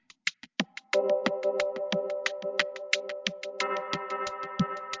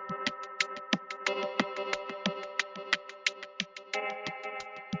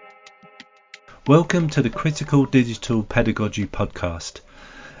Welcome to the Critical Digital Pedagogy podcast.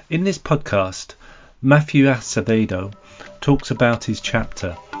 In this podcast, Matthew Acevedo talks about his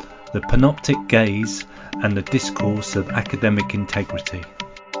chapter, The Panoptic Gaze and the Discourse of Academic Integrity.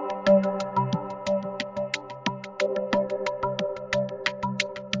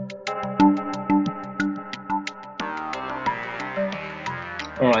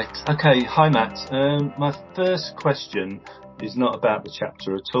 All right. Okay. Hi, Matt. My first question is not about the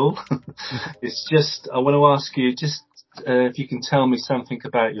chapter at all. It's just, I want to ask you if you can tell me something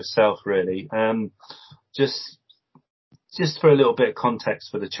about yourself, really. Just for a little bit of context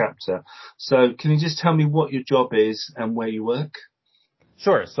for the chapter. So can you just tell me what your job is and where you work?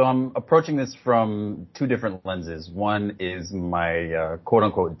 Sure. So I'm approaching this from two different lenses. One is my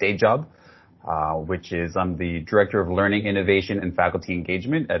quote-unquote day job, which is I'm the Director of Learning, Innovation, and Faculty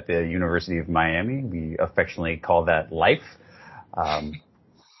Engagement at the University of Miami. We affectionately call that LIFE.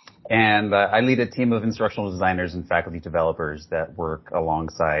 And I lead a team of instructional designers and faculty developers that work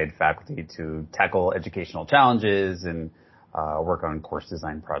alongside faculty to tackle educational challenges and work on course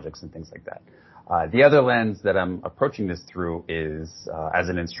design projects and things like that. The other lens that I'm approaching this through is as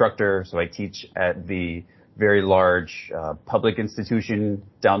an instructor. So I teach at the very large public institution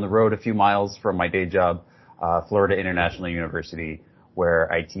down the road a few miles from my day job, Florida International University,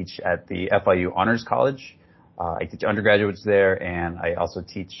 where I teach at the FIU Honors College. I teach undergraduates there, and I also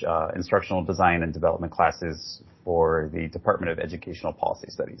teach instructional design and development classes for the Department of Educational Policy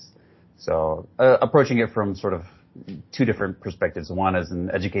Studies. So approaching it from sort of two different perspectives, one as an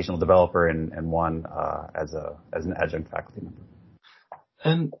educational developer and one as an adjunct faculty member.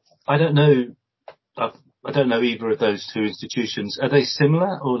 I don't know either of those two institutions. Are they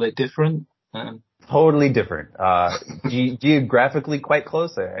similar or are they different? Totally different. Geographically quite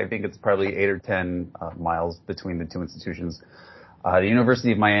close. I think it's probably 8 or 10 miles between the two institutions. The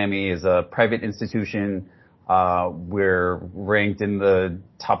University of Miami is a private institution. We're ranked in the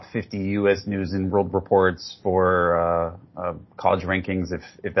top 50 U.S. News and World Reports for college rankings,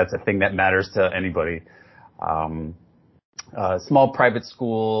 if that's a thing that matters to anybody. Small private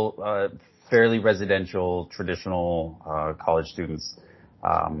school, fairly residential, traditional college students.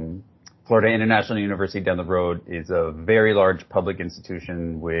 Florida International University down the road is a very large public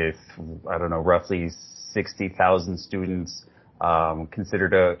institution with, roughly 60,000 students,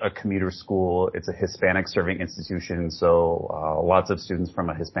 considered a commuter school. It's a Hispanic serving institution, so lots of students from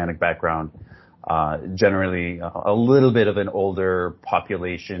a Hispanic background, generally a little bit of an older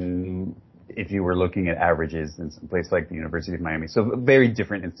population if you were looking at averages in some place like the University of Miami. So very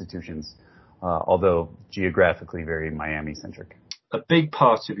different institutions, although geographically very Miami-centric. A big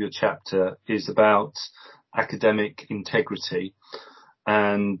part of your chapter is about academic integrity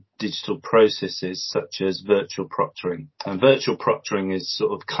and digital processes such as virtual proctoring. And virtual proctoring is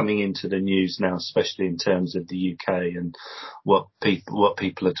sort of coming into the news now, especially in terms of the UK and what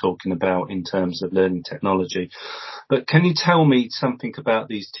people are talking about in terms of learning technology. But can you tell me something about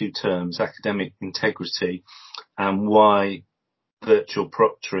these two terms, academic integrity, and why virtual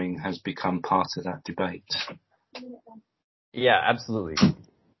proctoring has become part of that debate? Yeah, absolutely.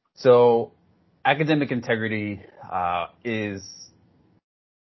 So academic integrity is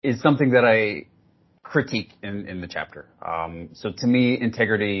something that I critique in the chapter. So to me,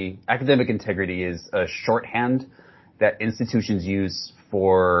 academic integrity is a shorthand that institutions use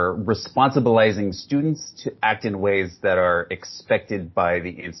for responsibilizing students to act in ways that are expected by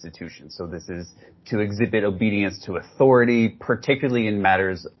the institution. So this is to exhibit obedience to authority, particularly in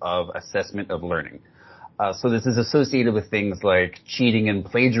matters of assessment of learning. So this is associated with things like cheating and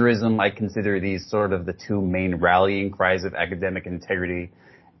plagiarism. I consider these sort of the two main rallying cries of academic integrity.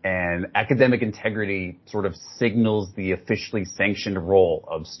 And academic integrity sort of signals the officially sanctioned role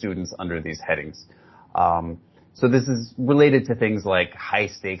of students under these headings. So this is related to things like high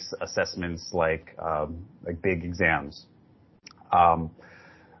stakes assessments, like big exams.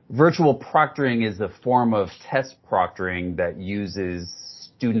 Virtual proctoring is a form of test proctoring that uses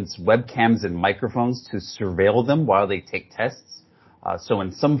students' webcams and microphones to surveil them while they take tests. So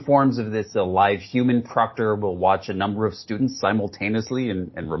in some forms of this, a live human proctor will watch a number of students simultaneously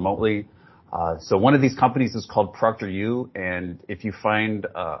and remotely. So one of these companies is called ProctorU, and if you find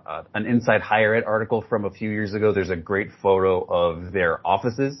an Inside Higher Ed article from a few years ago, there's a great photo of their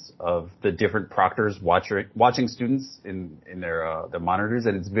offices, of the different proctors watching students in their monitors,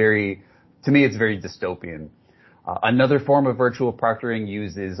 and to me, it's very dystopian. Another form of virtual proctoring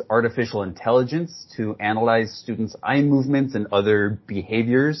uses artificial intelligence to analyze students' eye movements and other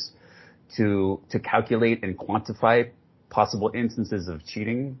behaviors to calculate and quantify possible instances of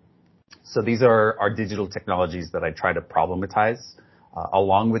cheating. So these are our digital technologies that I try to problematize,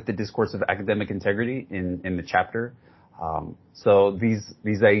 along with the discourse of academic integrity in the chapter. So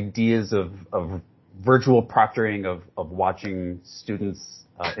these ideas of virtual proctoring, of watching students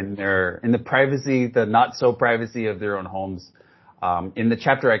in the privacy, the not so privacy of their own homes. In the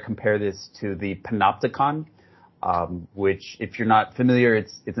chapter, I compare this to the Panopticon, which, if you're not familiar,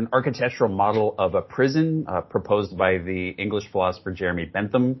 it's an architectural model of a prison proposed by the English philosopher Jeremy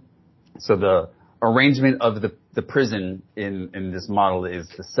Bentham. So the arrangement of the prison in this model is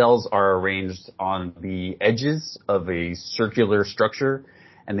the cells are arranged on the edges of a circular structure,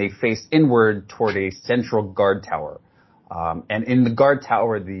 and they face inward toward a central guard tower. And in the guard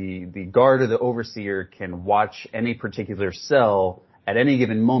tower, the guard or the overseer can watch any particular cell at any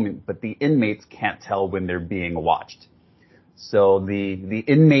given moment, but the inmates can't tell when they're being watched. So the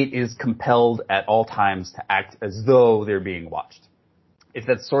inmate is compelled at all times to act as though they're being watched. If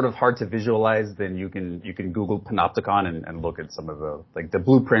that's sort of hard to visualize, then you can Google Panopticon and look at some of the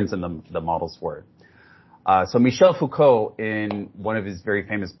blueprints and the models for it. So Michel Foucault, in one of his very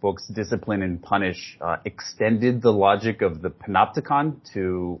famous books, Discipline and Punish, extended the logic of the Panopticon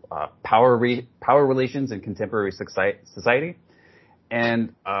to power relations in contemporary society.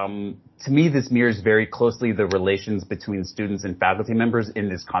 And to me, this mirrors very closely the relations between students and faculty members in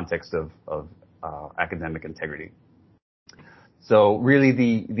this context of academic integrity. So really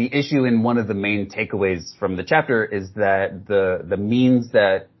the issue in one of the main takeaways from the chapter is that the means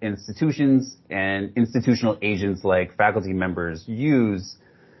that institutions and institutional agents like faculty members use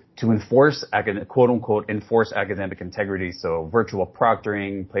to enforce quote unquote enforce academic integrity, so virtual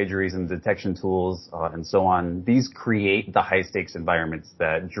proctoring, plagiarism detection tools, and so on, these create the high stakes environments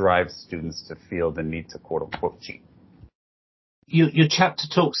that drive students to feel the need to quote unquote cheat. Your chapter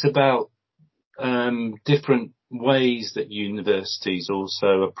talks about different ways that universities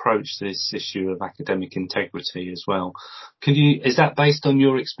also approach this issue of academic integrity as well. Is that based on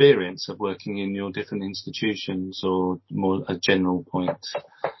your experience of working in your different institutions, or more a general point?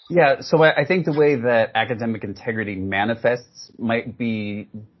 Yeah, so I think the way that academic integrity manifests might be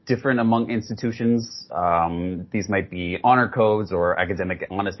different among institutions. These might be honor codes or academic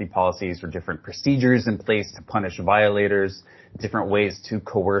honesty policies, or different procedures in place to punish violators, different ways to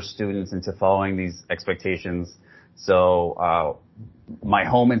coerce students into following these expectations. So my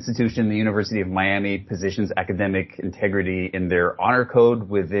home institution, the University of Miami, positions academic integrity in their honor code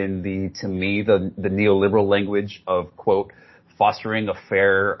within to me, the neoliberal language of, quote, fostering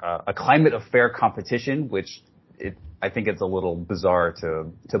a climate of fair competition, which I think it's a little bizarre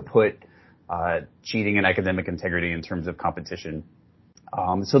to put cheating and academic integrity in terms of competition.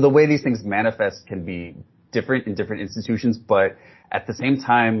 So the way these things manifest can be different in different institutions, but at the same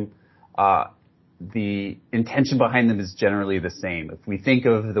time, the intention behind them is generally the same. If we think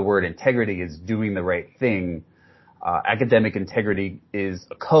of the word integrity as doing the right thing, academic integrity is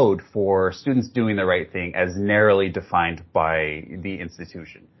a code for students doing the right thing as narrowly defined by the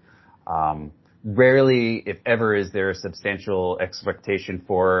institution. Rarely, if ever, is there a substantial expectation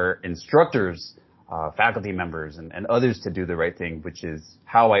for instructors, faculty members, and others to do the right thing, which is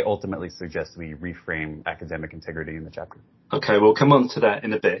how I ultimately suggest we reframe academic integrity in the chapter. Okay, we'll come on to that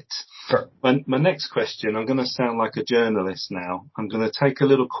in a bit. Sure. My next question, I'm going to sound like a journalist now. I'm going to take a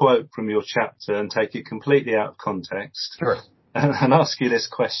little quote from your chapter and take it completely out of context. Sure. And ask you this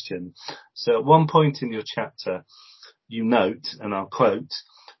question. So at one point in your chapter, you note, and I'll quote,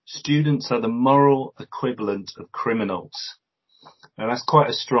 "Students are the moral equivalent of criminals." Now that's quite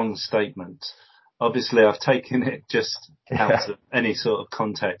a strong statement. Obviously, I've taken it just out of any sort of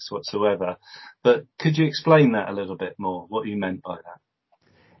context whatsoever. But could you explain that a little bit more, what you meant by that?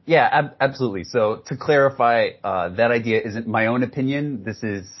 Yeah, absolutely. So to clarify, that idea isn't my own opinion. This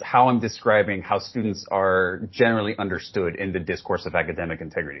is how I'm describing how students are generally understood in the discourse of academic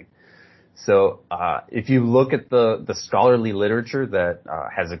integrity. So if you look at the scholarly literature that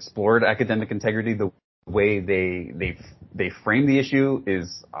has explored academic integrity, the way they frame the issue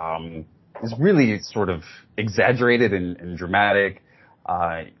is really sort of exaggerated and dramatic.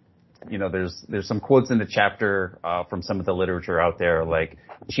 There's some quotes in the chapter from some of the literature out there, like,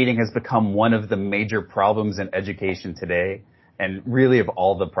 cheating has become one of the major problems in education today. And really, of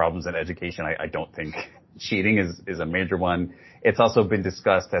all the problems in education, I don't think cheating is a major one. It's also been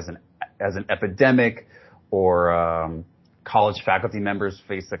discussed as an epidemic, or college faculty members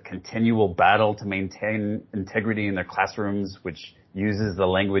face a continual battle to maintain integrity in their classrooms, which uses the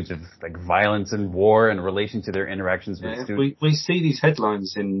language of like violence and war in relation to their interactions with students. We see these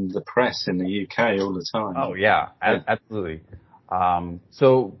headlines in the press in the UK all the time. Oh yeah, absolutely.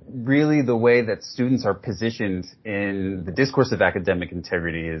 So really the way that students are positioned in the discourse of academic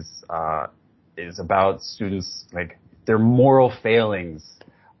integrity is about students, like their moral failings,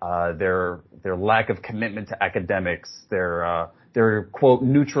 their lack of commitment to academics, their quote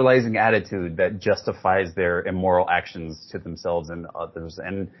neutralizing attitude that justifies their immoral actions to themselves and others.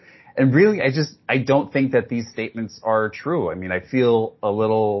 And really, I don't think that these statements are true. I mean, I feel a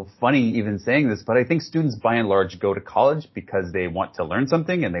little funny even saying this, but I think students by and large go to college because they want to learn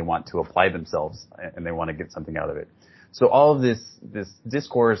something and they want to apply themselves and they want to get something out of it. So all of this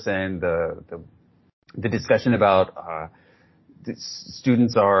discourse and the discussion about,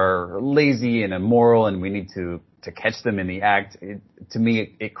 students are lazy and immoral and we need to catch them in the act, to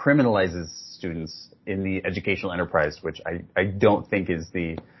me, it criminalizes students in the educational enterprise, which I don't think is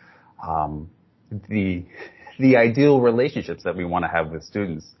the ideal relationships that we want to have with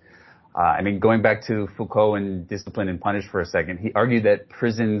students. I mean, going back to Foucault and Discipline and Punish for a second, he argued that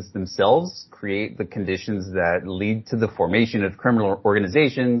prisons themselves create the conditions that lead to the formation of criminal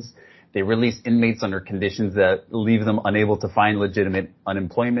organizations. They release inmates under conditions that leave them unable to find legitimate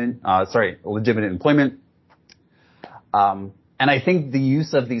employment. And I think the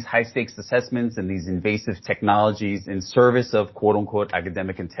use of these high stakes assessments and these invasive technologies in service of quote unquote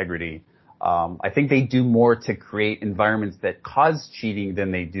academic integrity, I think they do more to create environments that cause cheating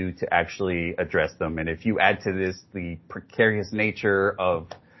than they do to actually address them. And if you add to this the precarious nature of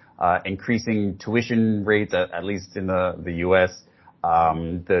increasing tuition rates, at least in the U.S.,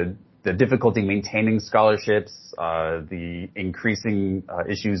 the difficulty maintaining scholarships, the increasing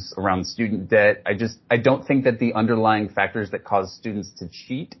issues around student debt. I don't think that the underlying factors that cause students to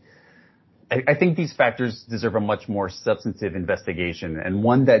cheat, I think these factors deserve a much more substantive investigation and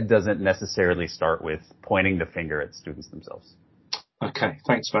one that doesn't necessarily start with pointing the finger at students themselves. Okay,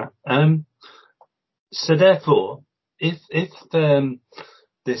 thanks, Matt. So therefore, if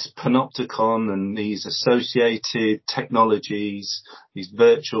this panopticon and these associated technologies, these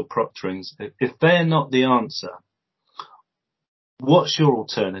virtual proctorings, if they're not the answer, what's your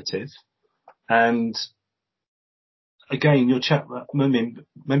alternative? And again, your chapter,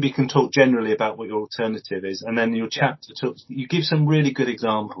 maybe you can talk generally about what your alternative is, and then your chapter talks, you give some really good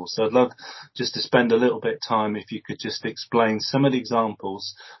examples. So I'd love just to spend a little bit of time if you could just explain some of the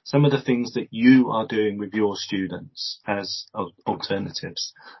examples, some of the things that you are doing with your students as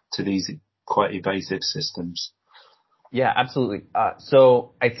alternatives to these quite evasive systems. Yeah, absolutely.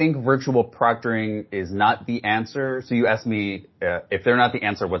 So I think virtual proctoring is not the answer. So you asked me if they're not the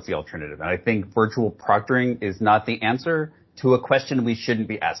answer, what's the alternative? And I think virtual proctoring is not the answer to a question we shouldn't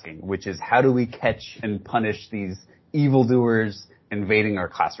be asking, which is how do we catch and punish these evildoers invading our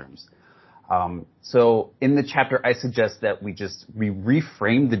classrooms? So in the chapter, I suggest that we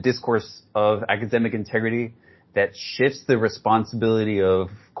reframe the discourse of academic integrity that shifts the responsibility of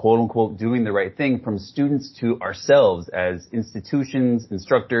quote unquote doing the right thing from students to ourselves as institutions,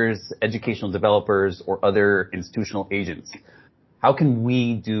 instructors, educational developers, or other institutional agents. How can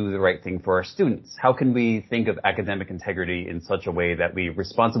we do the right thing for our students? How can we think of academic integrity in such a way that we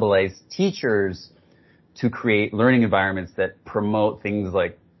responsibilize teachers to create learning environments that promote things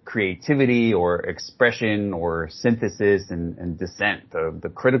like creativity or expression or synthesis and dissent,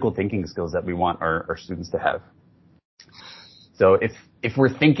 the critical thinking skills that we want our students to have? So if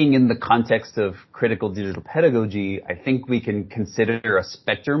we're thinking in the context of critical digital pedagogy, I think we can consider a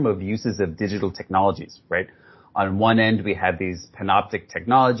spectrum of uses of digital technologies, right? On one end, we have these panoptic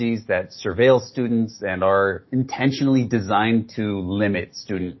technologies that surveil students and are intentionally designed to limit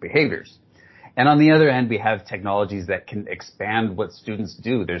student behaviors. And on the other end, we have technologies that can expand what students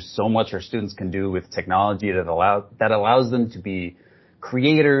do. There's so much our students can do with technology that allows them to be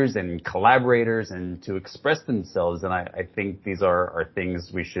creators and collaborators and to express themselves. And I think these are things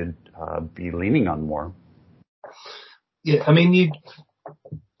we should be leaning on more. Yeah, I mean,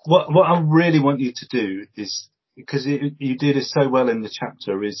 what I really want you to do is, because you did it so well in the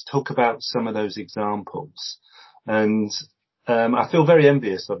chapter, is talk about some of those examples. And I feel very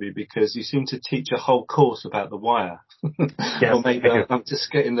envious of you because you seem to teach a whole course about the wire. Yes, or maybe I'm just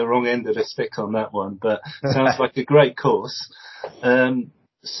getting the wrong end of the stick on that one, but sounds like a great course.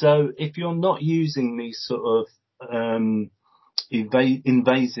 So if you're not using these sort of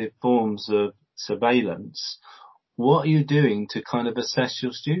invasive forms of surveillance, what are you doing to kind of assess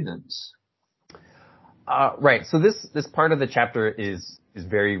your students? Right. So this part of the chapter is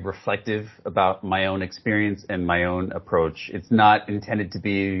very reflective about my own experience and my own approach. It's not intended to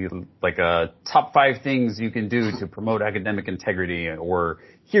be like a top 5 things you can do to promote academic integrity or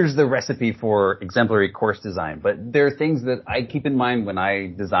here's the recipe for exemplary course design. But there are things that I keep in mind when I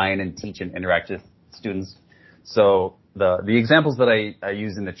design and teach and interact with students. So the examples that I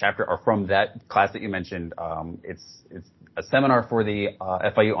use in the chapter are from that class that you mentioned. It's a seminar for the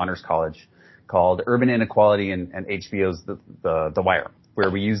FIU Honors College called Urban Inequality and HBO's The Wire,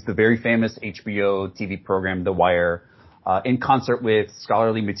 where we use the very famous HBO TV program The Wire in concert with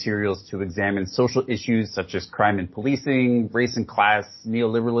scholarly materials to examine social issues such as crime and policing, race and class,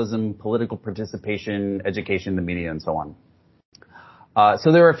 neoliberalism, political participation, education, the media, and so on.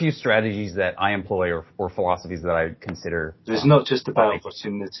 So there are a few strategies that I employ or philosophies that I consider. It's not just about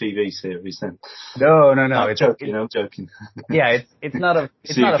watching the TV series then. No. I'm joking. Yeah, it's not a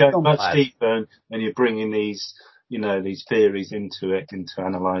so not you a go much class. deeper and you're bringing these theories into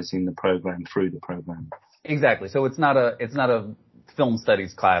analysing the program through the program. Exactly. So it's not a film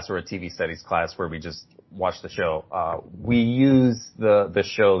studies class or a TV studies class where we just watch the show. We use the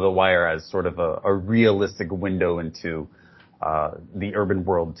show The Wire as sort of a realistic window into the urban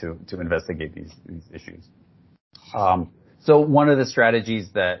world to investigate these issues. So one of the strategies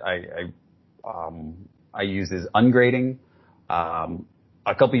that I use is ungrading.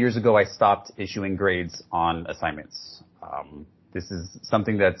 A couple years ago, I stopped issuing grades on assignments. This is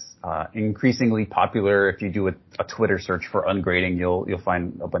something that's increasingly popular. If you do a Twitter search for ungrading, you'll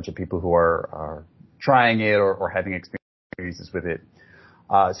find a bunch of people who are trying it or having experiences with it.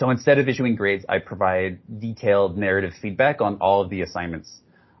 So instead of issuing grades, I provide detailed narrative feedback on all of the assignments,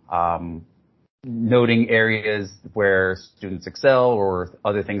 noting areas where students excel or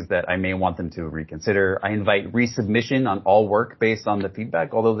other things that I may want them to reconsider. I invite resubmission on all work based on the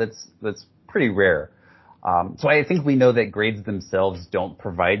feedback, although that's pretty rare. So I think we know that grades themselves don't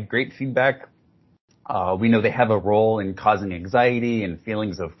provide great feedback. We know they have a role in causing anxiety and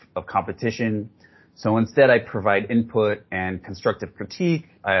feelings of competition. So instead, I provide input and constructive critique.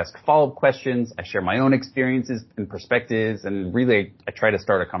 I ask follow-up questions. I share my own experiences and perspectives, and really, I try to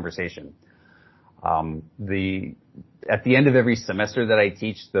start a conversation. At the end of every semester that I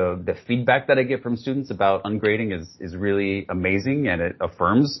teach, the feedback that I get from students about ungrading is really amazing, and it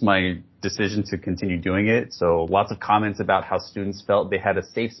affirms my decision to continue doing it. So lots of comments about how students felt they had a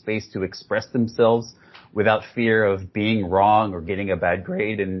safe space to express themselves without fear of being wrong or getting a bad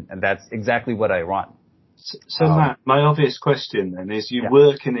grade, and that's exactly what I want. So Matt, my obvious question then is, you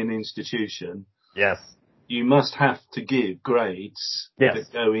work in an institution. Yes. You must have to give grades Yes.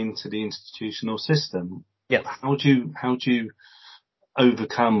 that go into the institutional system. Yes. How do you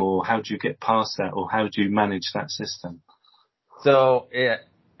overcome, or how do you get past that, or how do you manage that system? So, the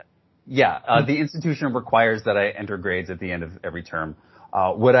institution requires that I enter grades at the end of every term.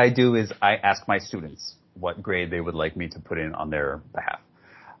 What I do is I ask my students what grade they would like me to put in on their behalf.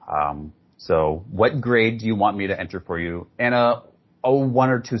 So what grade do you want me to enter for you? And a 1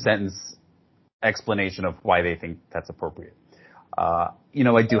 or 2 sentence explanation of why they think that's appropriate. I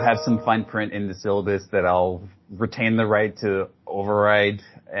do have some fine print in the syllabus that I'll retain the right to override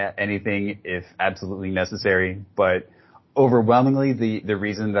anything if absolutely necessary, but overwhelmingly, the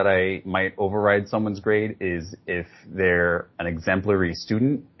reason that I might override someone's grade is if they're an exemplary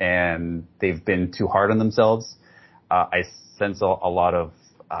student and they've been too hard on themselves. I sense a lot of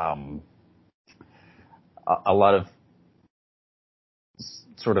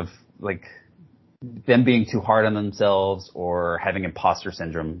sort of like them being too hard on themselves or having imposter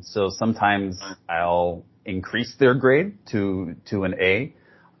syndrome. So sometimes I'll increase their grade to an A,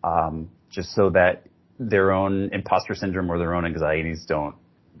 just so that their own imposter syndrome or their own anxieties don't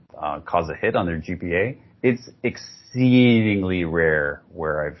cause a hit on their GPA. It's exceedingly rare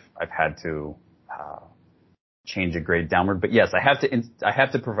where I've had to change a grade downward. But yes, I have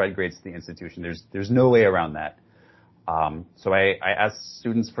to provide grades to the institution. There's no way around that. So I ask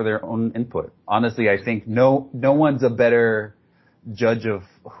students for their own input. Honestly, I think no one's a better judge of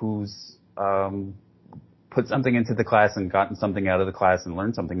who's put something into the class and gotten something out of the class and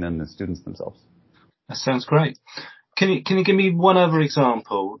learned something than the students themselves. That sounds great. Can you give me one other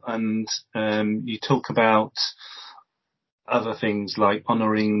example? And you talk about other things like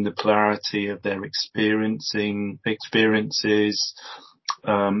honouring the plurality of their experiences,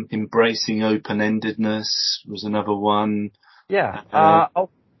 embracing open-endedness was another one. Yeah.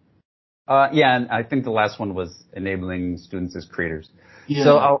 And I think the last one was enabling students as creators. Yeah.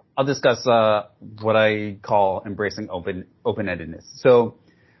 So I'll discuss what I call embracing open-endedness. So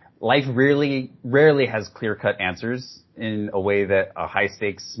life rarely has clear-cut answers in a way that a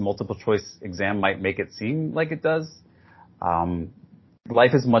high-stakes multiple-choice exam might make it seem like it does.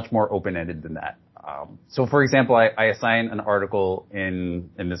 Life is much more open-ended than that. So, for example, I assign an article in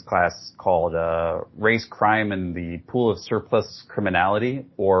this class called Race, Crime, and the Pool of Surplus Criminality,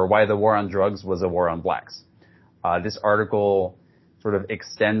 or Why the War on Drugs Was a War on Blacks. This article sort of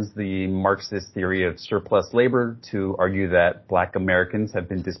extends the Marxist theory of surplus labor to argue that Black Americans have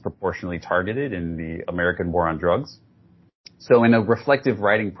been disproportionately targeted in the American war on drugs. So in a reflective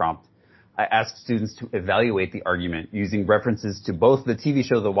writing prompt, I asked students to evaluate the argument using references to both the TV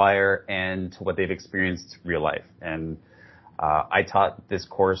show The Wire and to what they've experienced in real life. And I taught this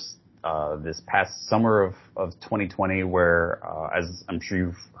course this past summer of 2020, where, as I'm sure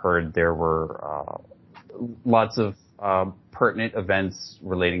you've heard, there were lots of pertinent events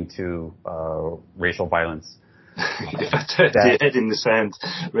relating to racial violence. The head in the sand,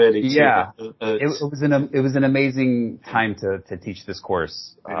 really. Yeah, it was an amazing time to teach this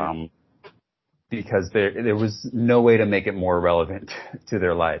course, because there was no way to make it more relevant to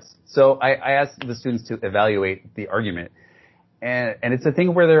their lives. So I asked the students to evaluate the argument, and it's a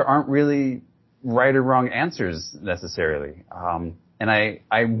thing where there aren't really right or wrong answers necessarily, and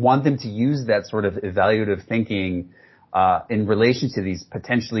I want them to use that sort of evaluative thinking in relation to these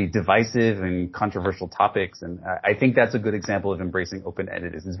potentially divisive and controversial topics. And I think that's a good example of embracing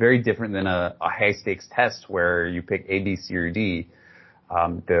open-endedness. It's very different than a high-stakes test where you pick A, B, C, or D.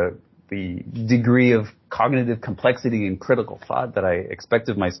 The degree of cognitive complexity and critical thought that I expect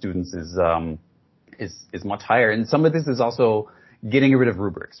of my students is much higher. And some of this is also getting rid of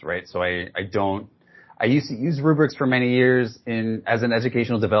rubrics, right? So I used to use rubrics for many years. As an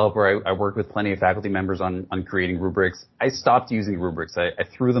educational developer, I worked with plenty of faculty members on creating rubrics. I stopped using rubrics. I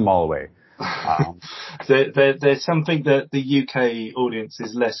threw them all away. There's something that the UK audience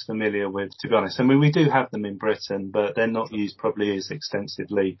is less familiar with, to be honest. I mean, we do have them in Britain, but they're not used probably as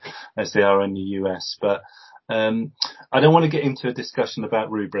extensively as they are in the US. But I don't want to get into a discussion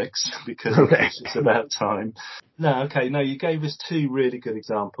about rubrics because it's about time. No, you gave us two really good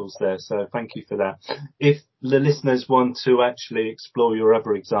examples there, so thank you for that. If the listeners want to actually explore your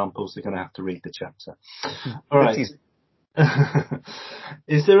other examples, they're going to have to read the chapter. All right.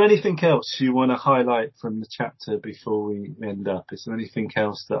 Is there anything else you want to highlight from the chapter before we end up? Is there anything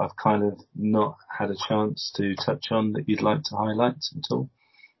else that I've kind of not had a chance to touch on that you'd like to highlight at all?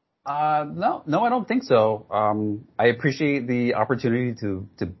 No, I don't think so. I appreciate the opportunity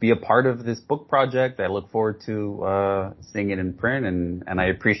to be a part of this book project. I look forward to seeing it in print, and I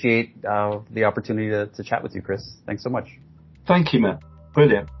appreciate the opportunity to chat with you, Chris. Thanks so much. Thank you, Matt.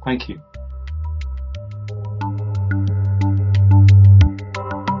 Brilliant. Thank you.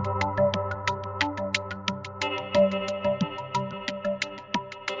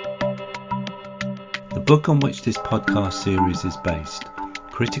 The book on which this podcast series is based,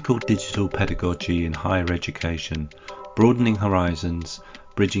 Critical Digital Pedagogy in Higher Education, Broadening Horizons,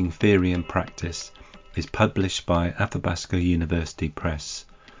 Bridging Theory and Practice, is published by Athabasca University Press.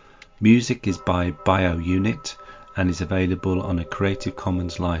 Music is by BioUnit and is available on a Creative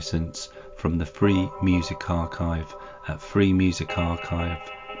Commons license from the Free Music Archive at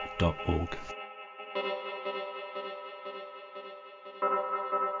freemusicarchive.org.